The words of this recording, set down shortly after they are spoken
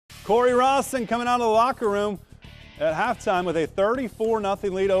Cory Rawson coming out of the locker room at halftime with a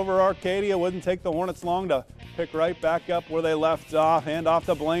 34-0 lead over Arcadia. Wouldn't take the Hornets long to pick right back up where they left off. Hand off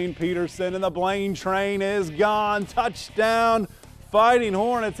to Blaine Peterson, and the Blaine train is gone. Touchdown, Fighting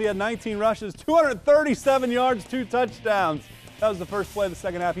Hornets. He had 19 rushes, 237 yards, 2 touchdowns. That was the first play of the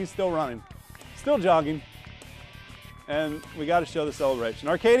second half. He's still running, still jogging. And we got to show the celebration.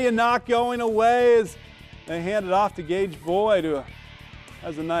 Arcadia not going away as they hand it off to Gage Boyd, who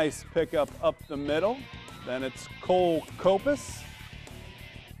has a nice pickup up the middle. Then it's Cole Kopis.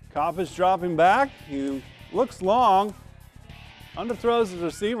 Kopis dropping back. He looks long. Underthrows his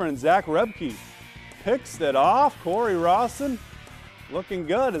receiver, and Zach Rebke picks it off. Cory Rawson looking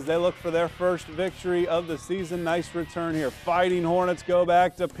good as they look for their first victory of the season. Nice return here. Fighting Hornets go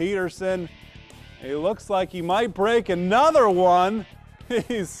back to Peterson. He looks like he might break another one.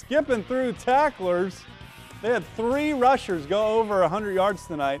 He's skipping through tacklers. They had 3 rushers go over 100 yards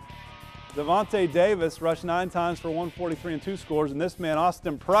tonight. Devontae Davis rushed 9 times for 143 and 2 scores, and this man,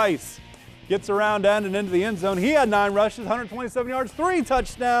 Austin Price, gets around end and into the end zone. He had 9 rushes, 127 yards, 3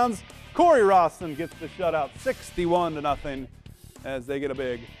 touchdowns. Cory Rawson gets the shutout, 61-0, as they get a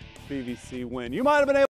big BVC win. You might have been able